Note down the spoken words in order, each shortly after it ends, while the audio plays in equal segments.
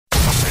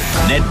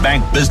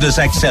Nedbank Business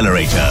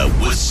Accelerator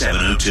with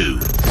 702.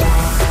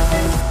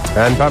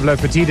 And Pablo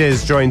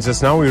Petides joins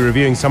us now. We're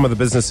reviewing some of the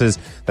businesses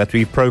that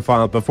we've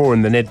profiled before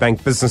in the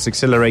Nedbank Business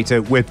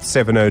Accelerator with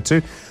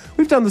 702.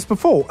 We've done this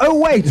before. Oh,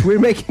 wait, we're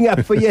making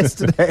up for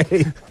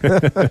yesterday.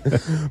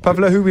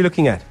 Pablo, who are we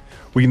looking at?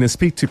 We're going to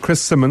speak to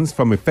Chris Symons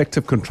from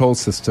Effective Control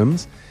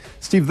Systems.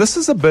 Steve, this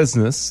is a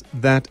business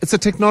it's a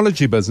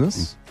technology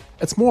business.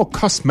 It's more a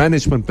cost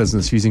management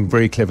business using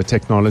very clever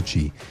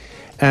technology.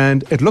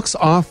 And it looks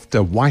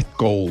after white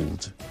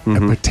gold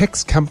and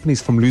protects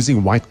companies from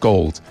losing white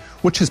gold,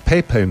 which is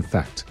paper, in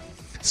fact.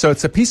 So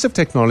it's a piece of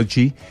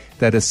technology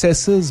that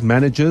assesses,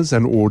 manages,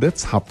 and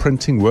audits how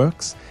printing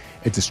works.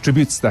 It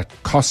distributes that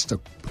cost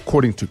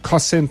according to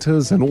cost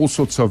centers and all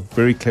sorts of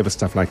very clever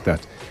stuff like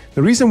that.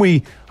 The reason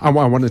I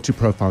wanted to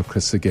profile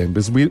Chris again,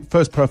 because we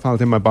first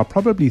profiled him about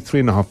probably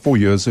 4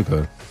 years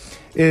ago,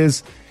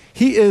 is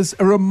he is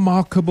a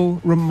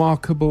remarkable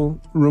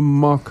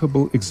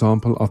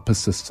example of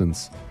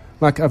persistence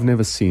like I've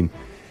never seen.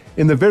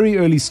 In the very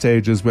early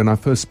stages when I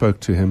first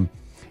spoke to him,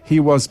 he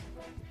was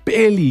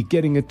barely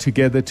getting it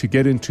together to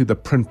get into the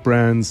print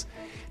brands.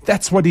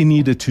 That's what he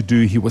needed to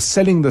do. He was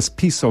selling this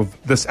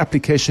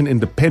application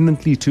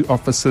independently to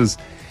offices,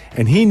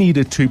 and he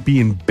needed to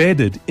be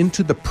embedded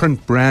into the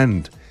print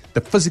brand,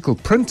 the physical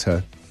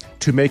printer,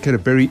 to make it a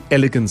very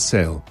elegant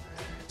sale.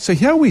 So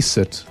here we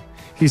sit.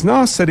 He's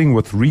now sitting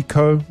with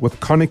Ricoh, with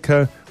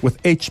Konica,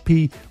 with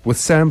HP, with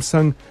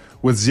Samsung,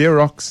 with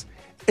Xerox.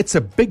 It's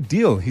a big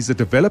deal. He's a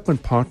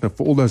development partner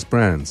for all those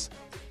brands.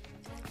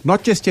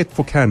 Not just yet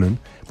for Canon,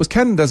 because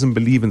Canon doesn't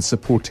believe in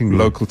supporting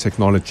local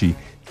technology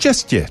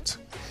just yet.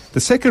 The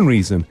second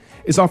reason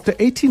is after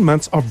 18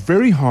 months of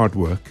very hard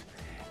work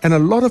and a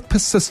lot of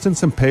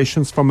persistence and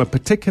patience from a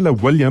particular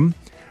William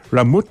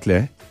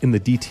Ramutle in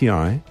the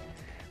DTI,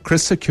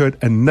 Chris secured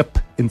a NIP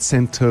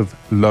incentive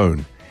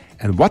loan.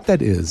 And what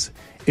that is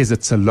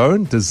it's a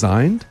loan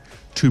designed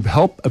to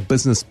help a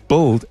business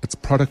build its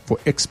product for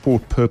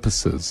export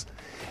purposes.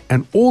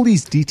 And all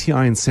these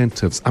DTI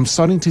incentives, I'm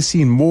starting to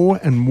see more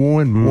and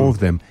more of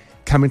them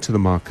come into the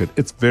market.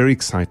 It's very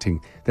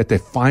exciting that they're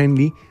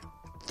finally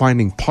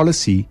finding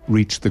policy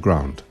reach the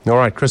ground. All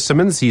right, Chris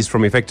Symons, he's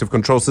from Effective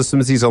Control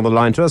Systems. He's on the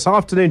line to us.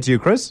 Afternoon to you,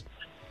 Chris.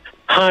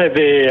 Hi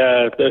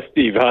there,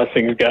 Steve. How's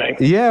things going?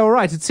 Yeah, all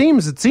right. It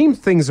seems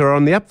things are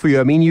on the up for you.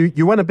 I mean,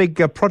 you won a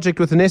big project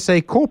with an SA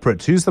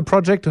corporate. Who's the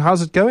project?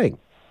 How's it going?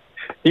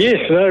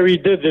 Yes, no, we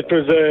did.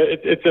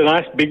 It's a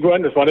nice big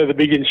one. It's one of the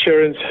big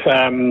insurance,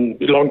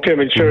 long-term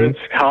insurance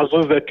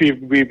houses that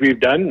we've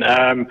done,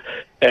 and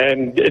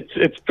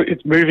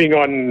it's moving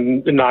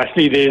on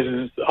nicely.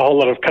 There's a whole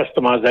lot of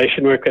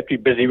customization work that we're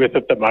busy with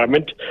at the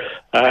moment,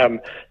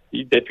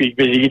 that we're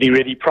busy getting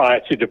ready prior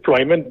to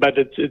deployment. But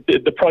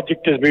the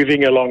project is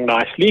moving along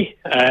nicely,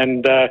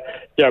 and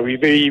we're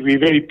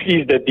very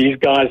pleased that these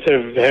guys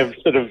have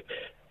sort of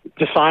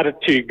decided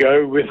to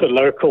go with a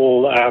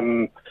local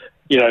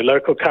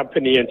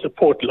company and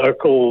support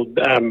local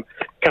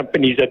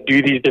companies that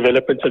do these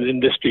developments in the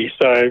industry.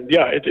 So,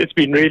 it's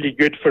been really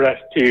good for us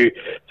to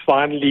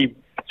finally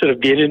sort of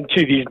get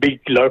into these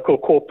big local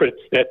corporates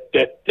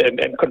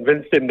and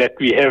convince them that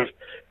we have,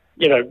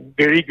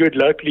 very good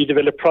locally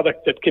developed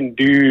product that can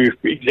do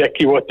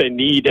exactly what they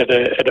need at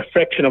a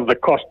fraction of the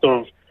cost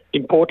of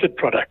imported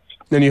products.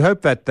 And you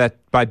hope that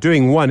by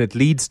doing one, it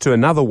leads to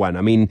another one.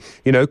 I mean,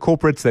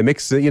 corporates, they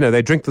mix,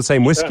 they drink the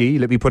same whiskey,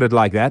 let me put it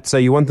like that. So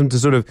you want them to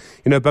sort of,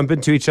 bump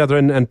into each other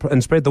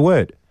and spread the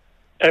word.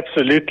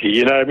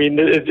 Absolutely.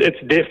 It's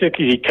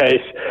definitely the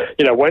case.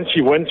 Once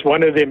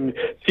one of them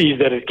sees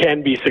that it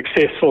can be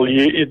successful,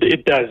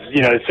 it does.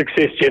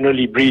 Success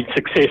generally breeds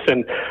success.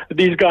 And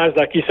these guys,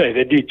 like you say,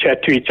 they do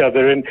chat to each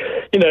other. And,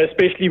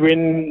 especially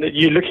when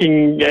you're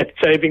looking at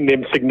saving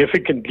them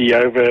significantly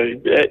over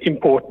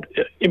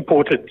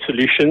imported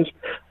solutions,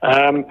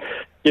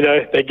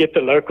 they get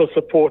the local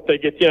support. They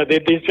get,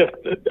 there's just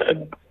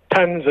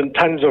tons and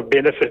tons of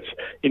benefits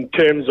in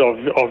terms of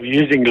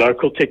using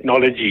local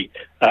technology.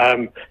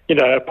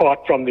 Apart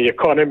from the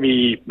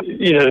economy,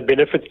 the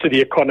benefits to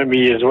the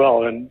economy as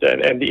well, and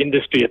the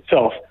industry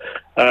itself.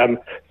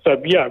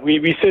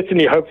 We're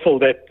certainly hopeful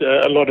that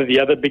a lot of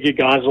the other bigger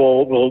guys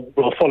will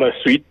follow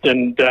suit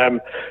and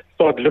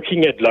start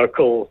looking at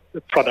local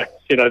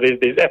products.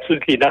 There's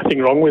absolutely nothing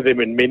wrong with them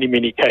in many,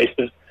 many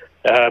cases.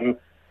 And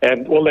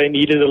all they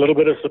need is a little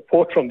bit of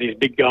support from these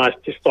big guys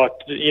to start,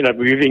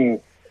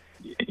 moving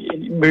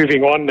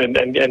on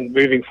and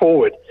moving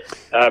forward.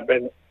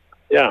 And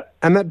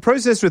that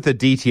process with the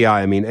DTI,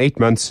 I mean, 8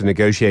 months to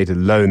negotiate a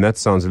loan, that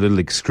sounds a little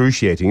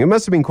excruciating. It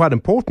must have been quite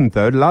important,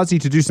 though. It allows you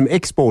to do some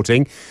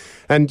exporting.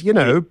 And,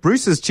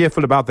 Bruce is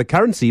cheerful about the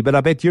currency, but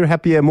I bet you're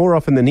happier more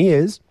often than he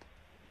is.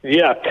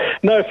 Yeah,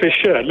 no, for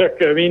sure.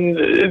 Look, I mean,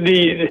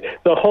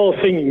 the whole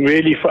thing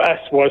really for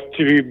us was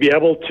to be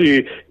able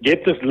to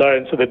get this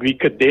loan so that we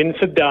could then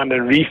sit down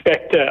and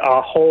refactor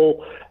our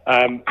whole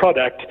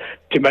product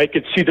to make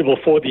it suitable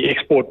for the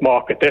export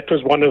market. That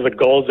was one of the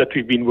goals that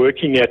we've been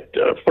working at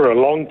for a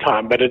long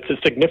time, but it's a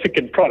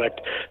significant product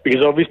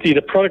because obviously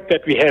the product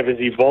that we have has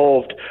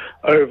evolved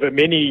over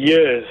many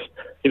years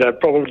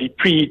probably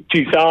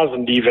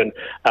pre-2000 even.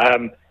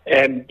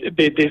 And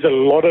there's a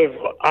lot of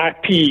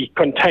IP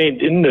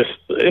contained in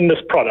this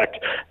product,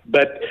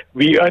 but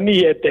we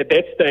only at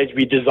that stage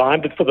we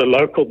designed it for the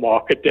local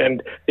market,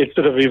 and it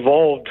sort of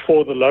evolved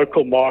for the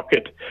local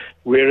market.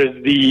 Whereas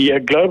the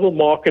global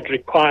market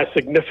requires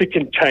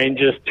significant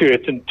changes to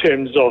it in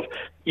terms of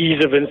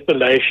ease of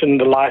installation,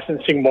 the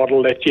licensing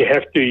model that you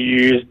have to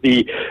use,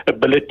 the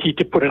ability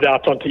to put it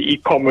out onto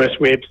e-commerce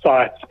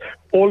websites.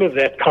 All of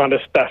that kind of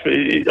stuff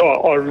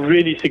are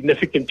really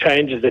significant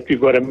changes that we've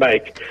got to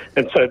make.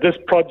 And so this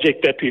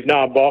project that we've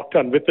now embarked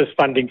on with this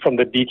funding from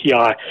the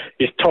DTI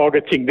is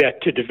targeting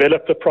that to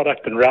develop the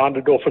product and round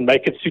it off and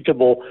make it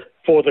suitable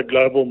for the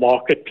global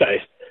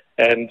marketplace.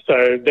 And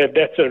so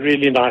that's a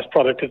really nice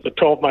product. It's a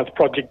 12-month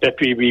project that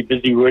we're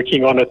busy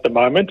working on at the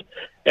moment.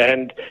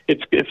 And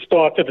it's just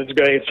started the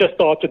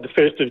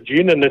 1st of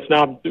June, and it's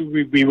now,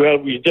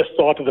 we just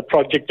started the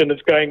project, and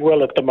it's going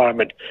well at the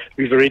moment.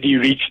 We've already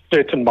reached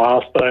certain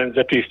milestones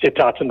that we've set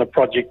out in the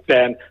project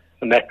plan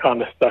and that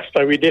kind of stuff.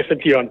 So we're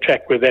definitely on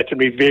track with that, and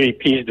we're very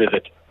pleased with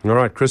it. All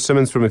right, Chris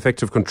Symons from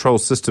Effective Control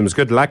Systems.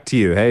 Good luck to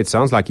you. Hey, it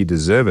sounds like you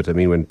deserve it. I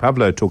mean, when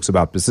Pablo talks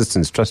about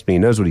persistence, trust me, he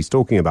knows what he's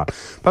talking about.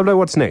 Pablo,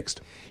 what's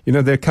next? There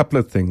are a couple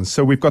of things.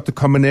 So we've got the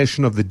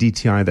combination of the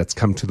DTI that's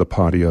come to the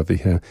party over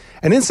here.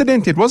 And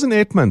incidentally, it wasn't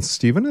 8 months,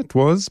 Stephen. It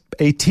was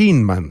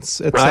 18 months.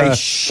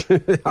 It's,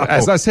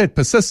 as I said,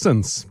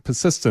 persistence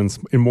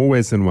in more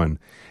ways than one.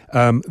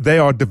 They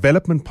are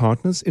development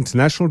partners,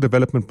 international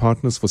development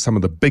partners for some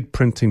of the big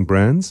printing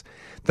brands.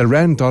 The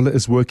Rand dollar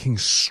is working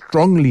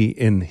strongly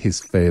in his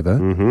favor.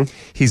 Mm-hmm.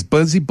 He's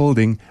busy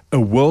building a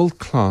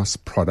world-class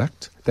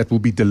product that will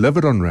be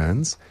delivered on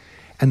Rands.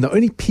 And the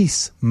only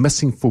piece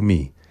missing for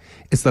me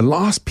is the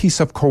last piece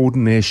of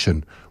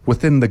coordination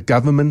within the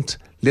government,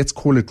 let's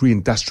call it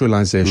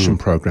reindustrialization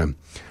program.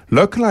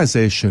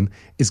 Localization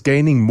is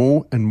gaining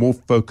more and more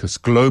focus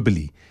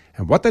globally.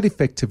 And what that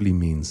effectively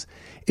means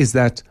is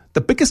that the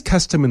biggest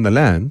customer in the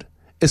land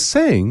is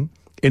saying,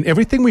 in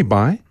everything we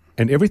buy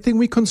and everything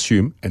we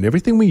consume and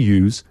everything we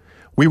use,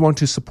 we want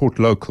to support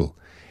local.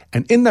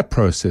 And in that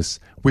process,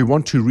 we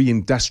want to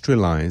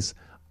reindustrialize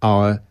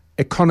our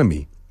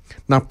economy.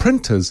 Now,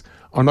 printers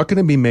are not going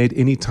to be made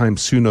anytime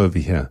soon over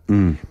here.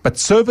 But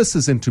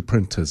services into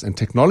printers and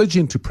technology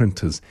into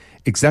printers,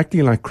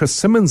 exactly like Chris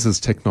Symons'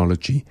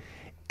 technology,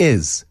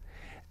 is.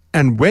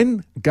 And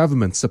when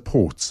government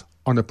supports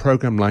on a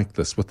program like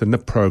this, with the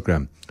NIP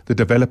program, the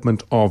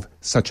development of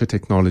such a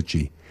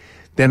technology,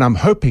 then I'm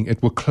hoping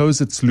it will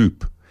close its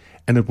loop,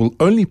 and it will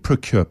only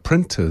procure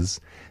printers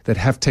that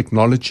have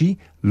technology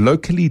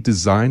locally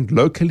designed,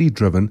 locally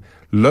driven,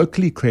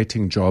 locally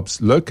creating jobs,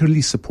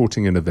 locally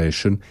supporting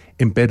innovation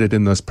embedded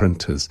in those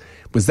printers,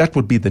 because that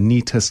would be the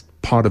neatest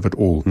part of it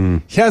all.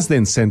 Here's the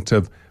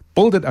incentive,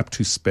 build it up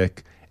to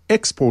spec,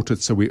 export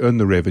it so we earn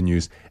the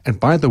revenues, and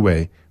by the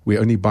way,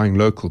 we're only buying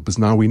local, because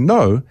now we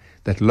know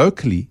that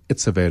locally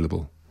it's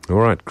available. All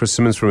right, Chris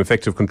Symons from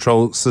Effective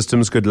Control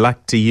Systems, good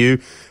luck to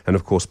you. And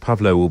of course,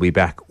 Pablo will be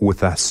back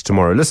with us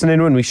tomorrow. Listen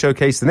in when we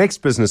showcase the next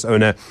business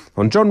owner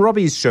on John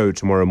Robbie's show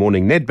tomorrow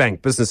morning.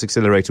 Nedbank Business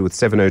Accelerator with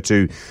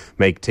 702.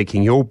 Make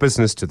taking your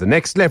business to the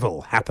next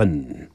level happen.